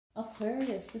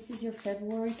Aquarius, this is your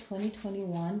February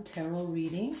 2021 tarot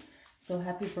reading. So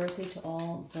happy birthday to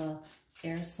all the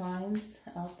air signs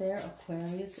out there,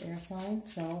 Aquarius air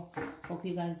signs. So hope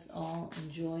you guys all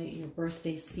enjoy your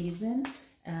birthday season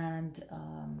and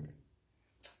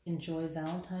enjoy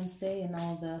Valentine's Day and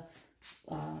all the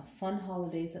fun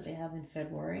holidays that they have in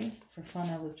February. For fun,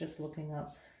 I was just looking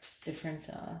up different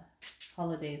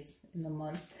holidays in the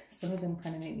month. Some of them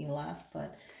kind of make me laugh,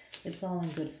 but it's all in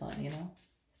good fun, you know.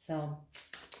 So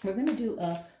we're going to do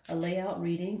a layout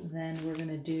reading, then we're going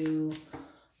to do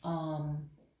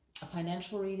a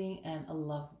financial reading and a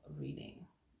love reading,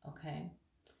 okay?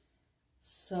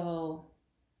 So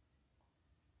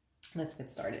let's get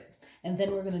started. And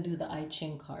then we're going to do the I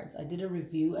Ching cards. I did a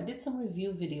review. I did some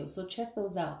review videos, so check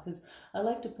those out because I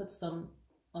like to put some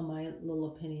of my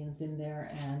little opinions in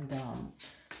there, and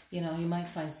you know, you might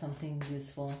find something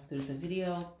useful through the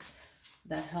video.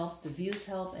 That helps, the views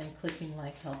help, and clicking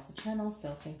like helps the channel.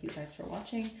 So thank you guys for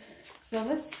watching. So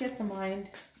let's get the mind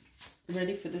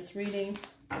ready for this reading.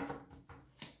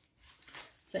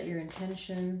 Set your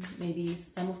intention. Maybe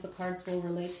some of the cards will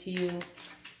relate to you.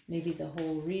 Maybe the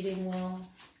whole reading will.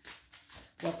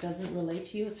 What doesn't relate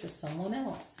to you, it's for someone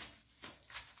else.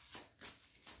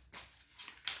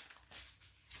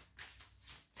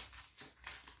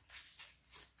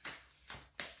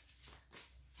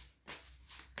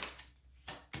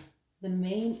 The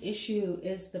main issue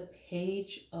is the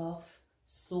Page of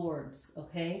Swords,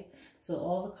 okay? So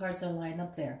all the cards are lined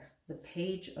up there. The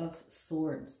Page of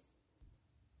Swords.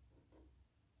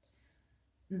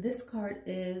 This card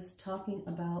is talking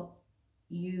about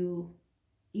you,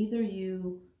 either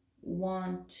you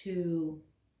want to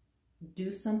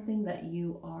do something that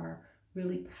you are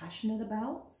really passionate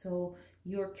about. So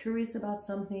you're curious about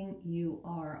something, you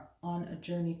are on a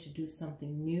journey to do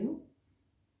something new.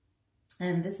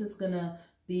 And this is going to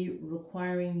be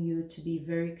requiring you to be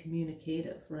very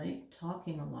communicative, right?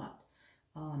 Talking a lot,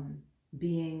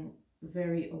 being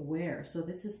very aware. So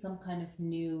this is some kind of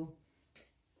new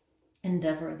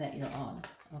endeavor that you're on,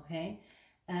 okay?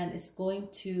 And it's going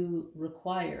to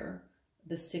require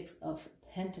the Six of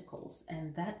Pentacles,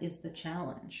 and that is the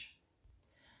challenge.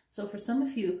 So for some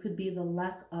of you, it could be the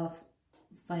lack of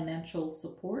financial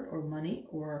support or money,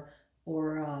 or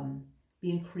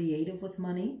being creative with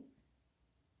money.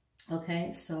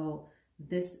 Okay, so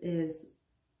this is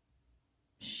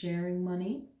sharing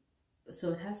money.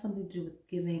 So it has something to do with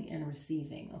giving and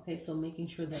receiving. Okay, so making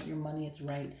sure that your money is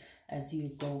right as you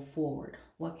go forward.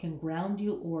 What can ground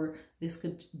you, or this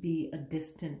could be a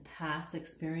distant past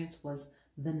experience, was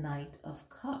the Knight of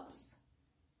Cups.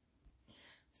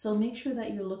 So make sure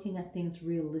that you're looking at things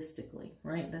realistically,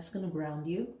 right? That's going to ground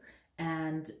you,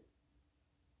 and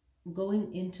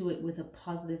going into it with a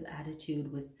positive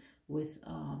attitude, with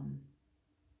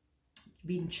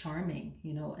being charming,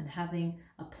 you know, and having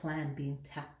a plan, being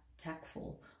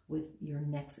tactful with your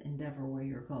next endeavor where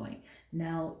you're going.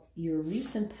 Now, your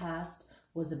recent past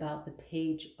was about the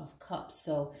Page of Cups,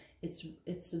 so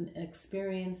it's an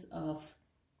experience of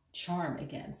charm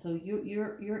again. So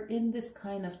you're in this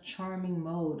kind of charming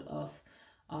mode of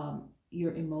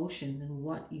your emotions and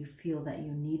what you feel that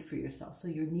you need for yourself. So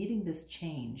you're needing this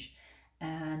change,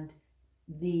 and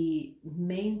the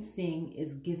main thing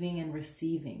is giving and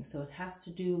receiving. So it has to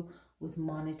do with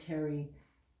monetary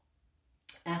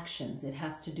actions. It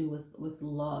has to do with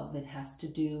love. It has to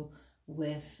do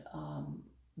with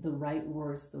the right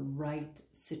words, the right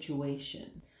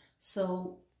situation.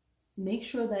 So make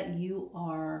sure that you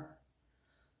are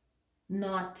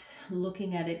not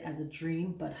looking at it as a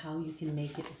dream, but how you can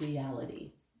make it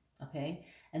reality. Okay?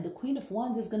 And the Queen of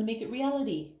Wands is going to make it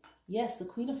reality. Yes, the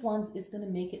Queen of Wands is going to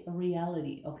make it a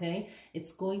reality, okay?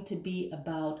 It's going to be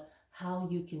about how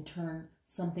you can turn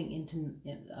something into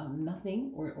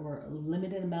nothing, or a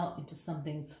limited amount, into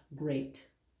something great.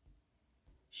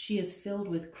 She is filled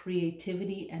with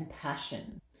creativity and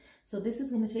passion. So this is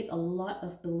going to take a lot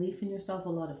of belief in yourself, a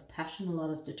lot of passion, a lot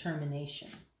of determination.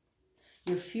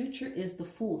 Your future is the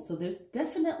Fool. So there's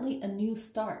definitely a new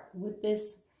start with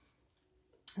this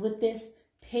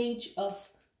Page of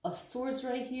Swords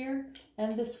right here,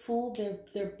 and this Fool.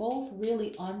 They're both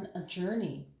really on a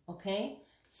journey, okay?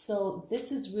 So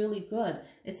this is really good.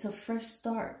 It's a fresh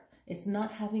start. It's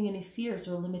not having any fears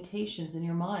or limitations in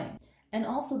your mind. And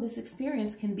also, this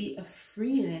experience can be a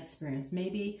freeing experience.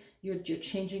 Maybe you're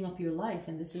changing up your life,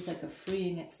 and this is like a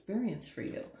freeing experience for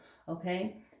you,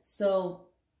 okay? So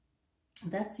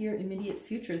that's your immediate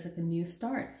future. It's like a new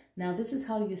start. Now, this is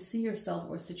how you see yourself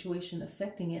or situation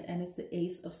affecting it, and it's the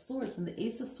Ace of Swords. When the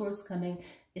Ace of Swords coming,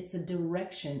 it's a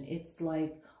direction. It's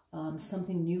like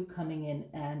something new coming in,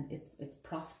 and it's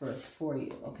prosperous for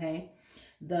you, okay?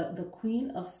 The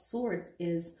Queen of Swords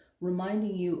is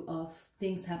reminding you of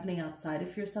things happening outside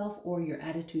of yourself, or your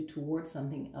attitude towards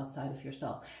something outside of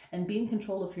yourself, and be in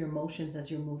control of your emotions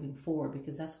as you're moving forward,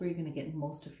 because that's where you're going to get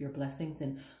most of your blessings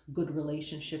and good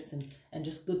relationships and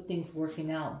just good things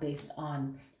working out based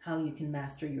on how you can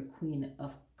master your Queen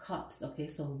of Cups. Okay,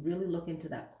 so really look into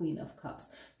that Queen of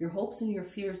Cups. Your hopes and your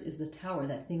fears is the Tower,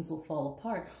 that things will fall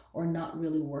apart or not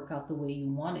really work out the way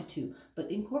you want it to,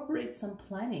 but incorporate some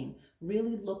planning.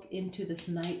 Really look into this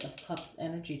Knight of Cups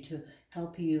energy to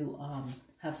help you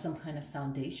have some kind of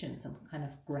foundation, some kind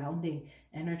of grounding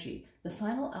energy. The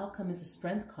final outcome is a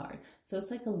Strength card, so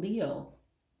it's like a Leo.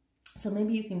 So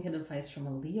maybe you can get advice from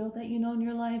a Leo that you know in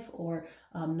your life, or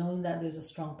knowing that there's a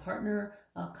strong partner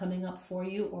coming up for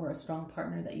you, or a strong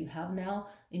partner that you have now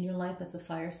in your life that's a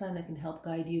fire sign that can help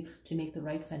guide you to make the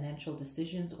right financial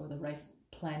decisions or the right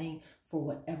planning for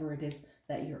whatever it is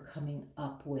that you're coming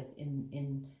up with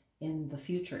in the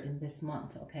future, in this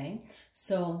month. Okay,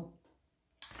 so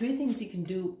 3 things you can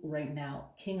do right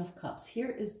now. King of Cups. Here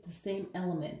is the same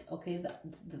element, okay?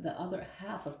 The other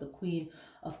half of the Queen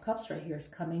of Cups right here is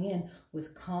coming in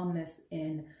with calmness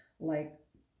in, like,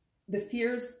 the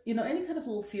fears, you know, any kind of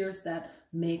little fears that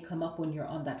may come up when you're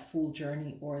on that Fool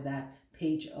journey or that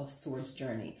Page of Swords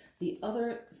journey. The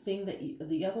other thing that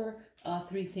the other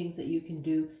 3 things that you can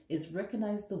do is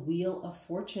recognize the Wheel of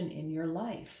Fortune in your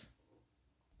life.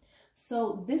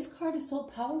 So this card is so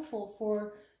powerful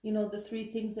for, you know, the 3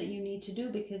 things that you need to do,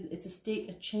 because it's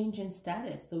a change in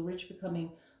status, the rich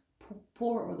becoming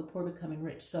poor or the poor becoming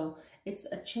rich. So it's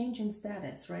a change in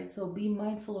status, right? So be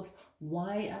mindful of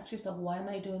why. Ask yourself, why am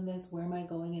I doing this? Where am I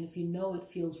going? And if you know it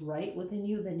feels right within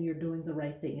you, then you're doing the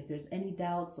right thing. If there's any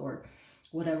doubts or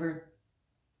whatever,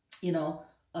 you know,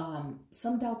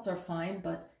 some doubts are fine,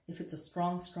 but if it's a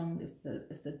strong,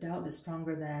 if the doubt is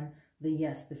stronger than the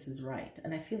yes, this is right.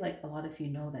 And I feel like a lot of you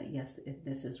know that yes,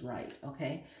 this is right.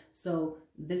 Okay, so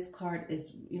this card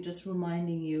is just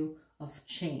reminding you of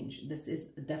change. This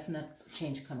is a definite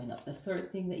change coming up. The 3rd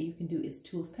thing that you can do is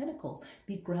 2 of Pentacles.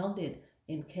 Be grounded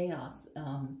in chaos.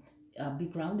 Be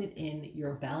grounded in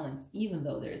your balance, even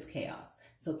though there's chaos.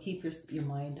 So keep your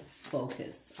mind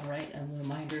focused. All right, and a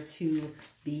reminder to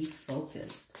be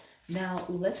focused. Now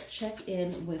let's check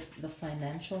in with the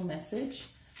financial message,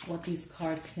 what these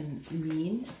cards can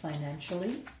mean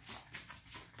financially.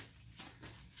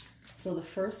 So the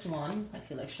first one, I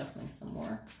feel like shuffling some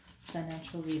more.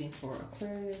 Financial reading for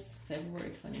Aquarius, February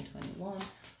 2021.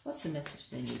 What's the message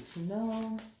they need to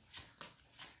know?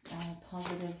 All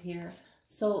positive here.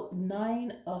 So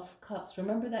 9 of Cups.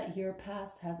 Remember that year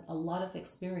past has a lot of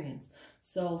experience.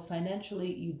 So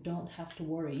financially, you don't have to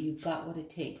worry. You've got what it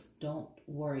takes. Don't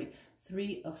worry.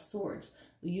 3 of Swords.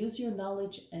 Use your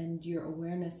knowledge and your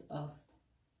awareness of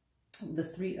the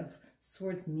 3 of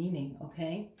Swords meaning,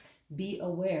 okay? Be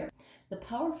aware. The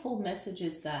powerful message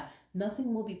is that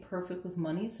nothing will be perfect with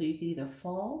money, so you can either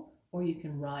fall or you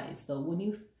can rise. So when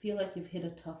you feel like you've hit a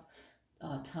tough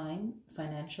time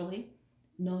financially,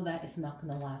 know that it's not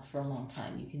going to last for a long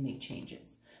time. You can make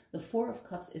changes. The 4 of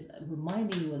Cups is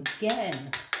reminding you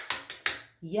again,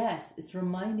 yes, it's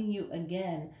reminding you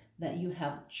again that you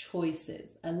have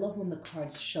choices. I love when the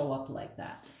cards show up like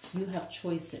that. You have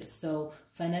choices. So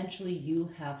financially, you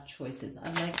have choices. I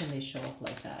like when they show up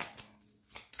like that.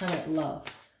 All right,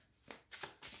 love.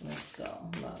 Let's go,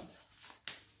 love.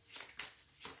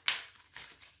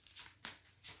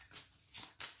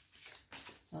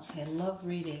 Okay, love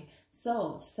reading.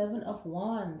 So 7 of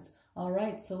Wands. All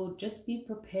right, so just be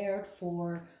prepared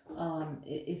for,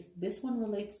 if this one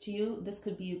relates to you, this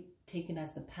could be taken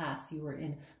as the past. You were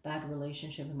in bad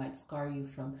relationship. It might scar you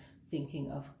from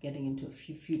thinking of getting into a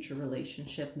future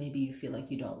relationship. Maybe you feel like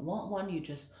you don't want one. You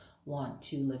just want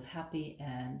to live happy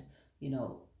and, you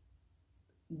know,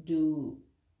 do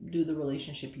the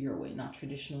relationship your way, not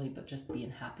traditionally, but just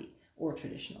being happy, or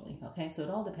traditionally. Okay, so it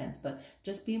all depends, but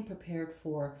just being prepared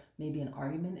for maybe an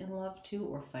argument in love too,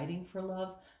 or fighting for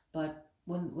love. But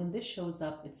when this shows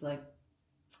up, it's like,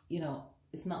 you know,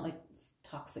 it's not like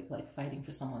toxic, like fighting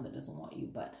for someone that doesn't want you,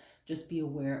 but just be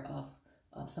aware of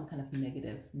some kind of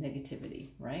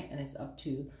negativity, right? And it's up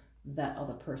to that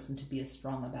other person to be as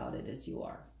strong about it as you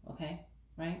are. Okay,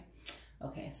 right?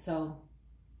 Okay, so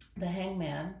the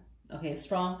Hangman. Okay,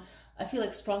 strong. I feel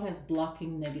like strong is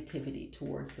blocking negativity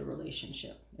towards the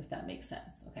relationship, if that makes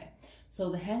sense. Okay, so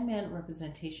the Hangman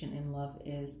representation in love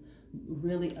is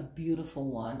really a beautiful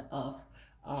one of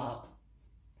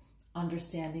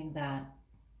understanding that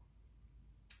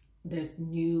there's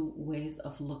new ways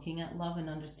of looking at love and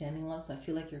understanding love. So I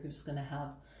feel like you're just going to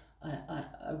have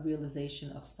a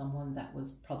realization of someone that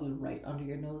was probably right under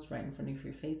your nose, right in front of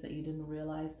your face that you didn't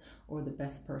realize, or the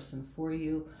best person for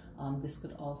you. This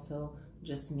could also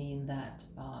just mean that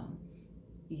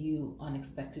you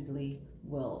unexpectedly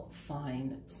will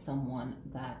find someone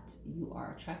that you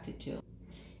are attracted to.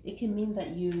 It can mean that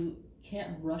you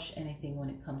can't rush anything when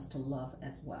it comes to love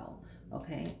as well,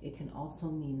 okay? It can also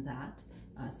mean that,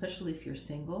 especially if you're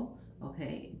single,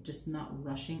 okay, just not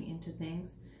rushing into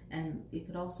things. And it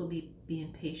could also be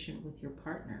being patient with your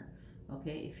partner,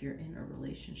 okay, if you're in a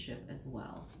relationship as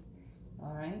well,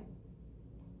 all right?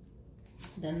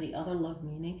 Then the other love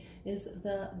meaning is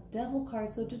the Devil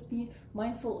card. So just be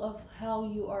mindful of how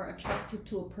you are attracted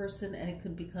to a person, and it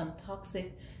could become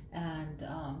toxic, and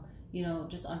you know,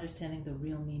 just understanding the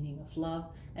real meaning of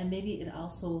love. And maybe it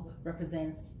also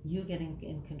represents you getting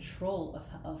in control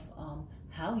of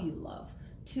how you love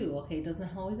too, okay? It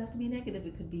doesn't always have to be negative.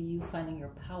 It could be you finding your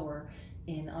power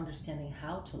in understanding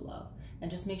how to love.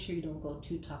 And just make sure you don't go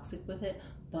too toxic with it,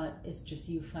 but it's just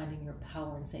you finding your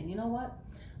power and saying, you know what,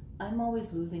 I'm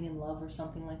always losing in love, or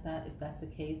something like that, if that's the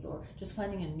case. Or just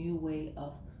finding a new way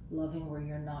of loving where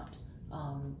you're not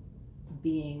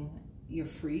you're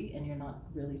free and you're not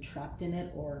really trapped in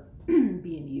it or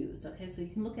being used, okay? So you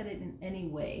can look at it in any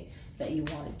way that you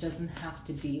want. It doesn't have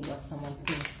to be what someone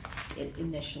thinks it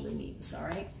initially means, all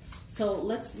right? So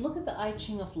let's look at the I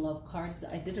Ching of Love cards.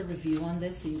 I did a review on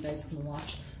this, so you guys can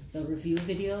watch the review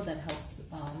video that helps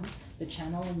the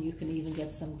channel, and you can even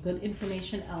get some good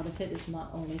information out of it. It's not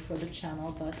only for the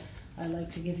channel, but I like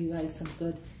to give you guys some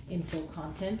good info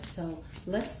content. So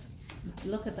let's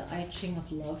look at the I Ching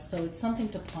of Love. So it's something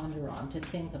to ponder on, to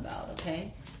think about,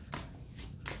 okay?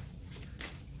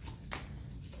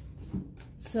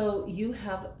 So you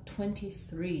have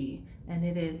 23, and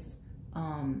it is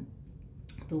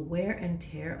the wear and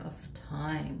tear of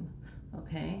time,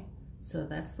 okay? So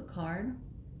that's the card.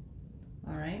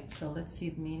 All right, so let's see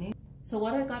the meaning. So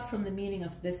what I got from the meaning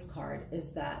of this card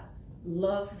is that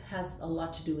love has a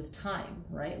lot to do with time,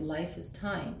 right? Life is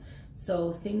time.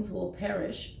 So things will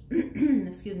perish.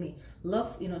 Excuse me.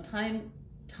 Love, you know, time,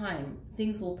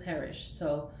 things will perish.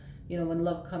 So, you know, when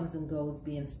love comes and goes,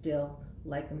 being still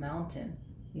like a mountain,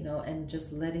 you know, and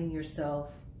just letting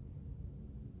yourself,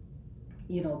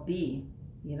 you know, be,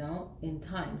 you know, in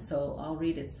time. So I'll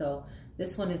read it. So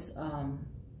this one is, I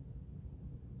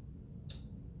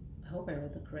hope I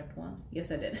read the correct one.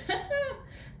 Yes, I did.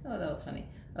 Oh, that was funny.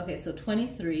 Okay, so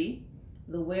 23,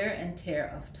 the wear and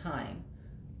tear of time.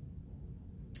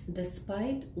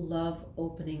 Despite love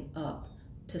opening up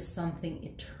to something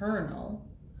eternal,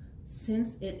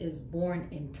 since it is born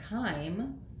in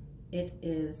time, it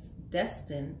is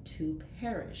destined to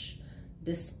perish,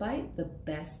 despite the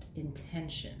best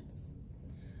intentions.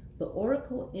 The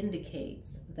oracle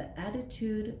indicates the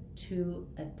attitude to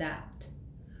adapt.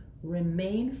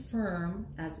 Remain firm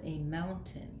as a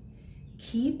mountain.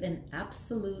 Keep an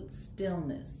absolute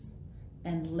stillness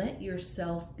and let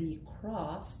yourself be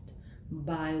crossed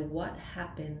by what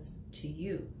happens to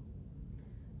you.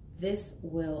 This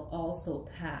will also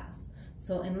pass.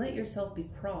 So, and let yourself be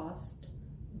crossed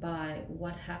by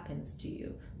what happens to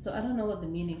you. So I don't know what the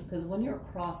meaning, because when you're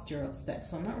crossed, you're upset.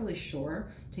 So I'm not really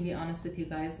sure, to be honest with you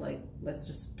guys, like, let's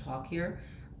just talk here.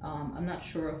 I'm not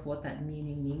sure of what that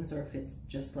meaning means, or if it's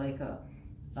just like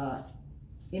a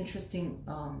interesting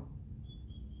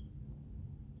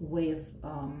way of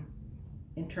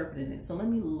interpreting it. So let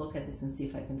me look at this and see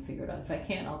if I can figure it out. If I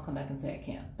can't, I'll come back and say I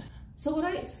can't. So what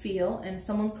I feel, and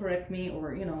someone correct me,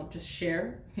 or, you know, just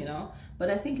share, you know,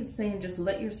 but I think it's saying just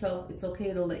let yourself, it's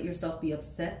okay to let yourself be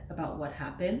upset about what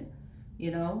happened, you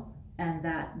know, and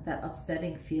that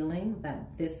upsetting feeling,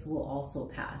 that this will also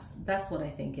pass. That's what I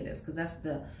think it is, because that's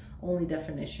the only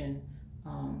definition,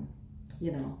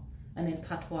 you know, and in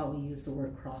patois we use the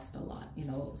word crossed a lot, you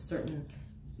know, certain,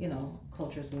 you know,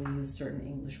 cultures will use certain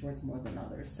English words more than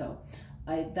others. So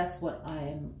that's what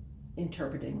I'm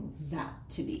interpreting that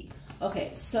to be.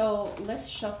 Okay, so let's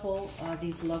shuffle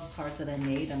these love cards that I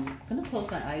made. I'm gonna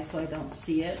close my eyes so I don't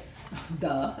see it.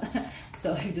 Duh.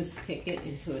 So I just pick it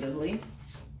intuitively.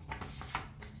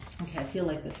 Okay, I feel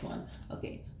like this one.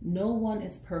 Okay, no one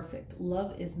is perfect.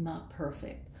 Love is not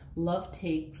perfect. Love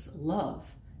takes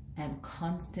love and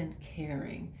constant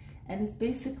caring. And it's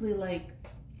basically like,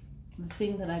 the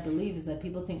thing that I believe is that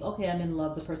people think, okay, I'm in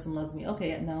love, the person loves me.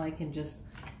 Okay, now I can just,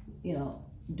 you know,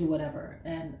 do whatever.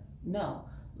 And no,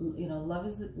 you know, love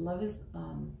is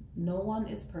no one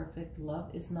is perfect. Love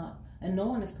is not, and no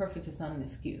one is perfect is not an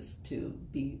excuse to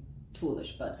be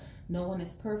foolish, but no one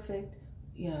is perfect.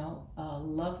 You know,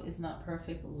 love is not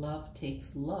perfect. Love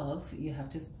takes love. You have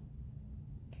to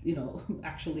you know,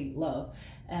 actually love,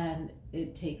 and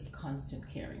it takes constant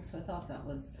caring. So I thought that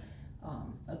was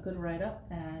a good write-up,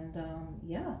 and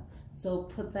yeah, so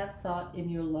put that thought in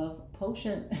your love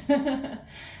potion.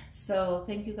 So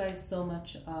thank you guys so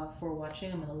much for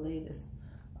watching. I'm going to lay this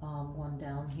one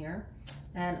down here,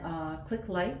 and click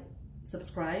like,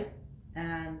 subscribe,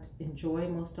 and enjoy,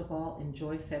 most of all,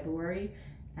 enjoy February,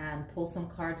 and pull some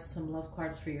cards, some love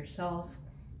cards for yourself.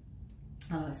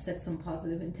 Set some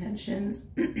positive intentions.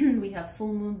 We have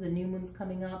full moons and new moons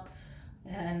coming up,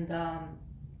 and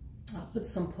I'll put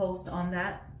some posts on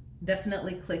that.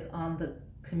 Definitely click on the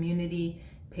community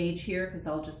page here, because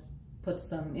I'll just put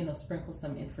some, you know, sprinkle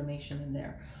some information in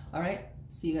there. All right,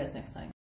 see you guys next time.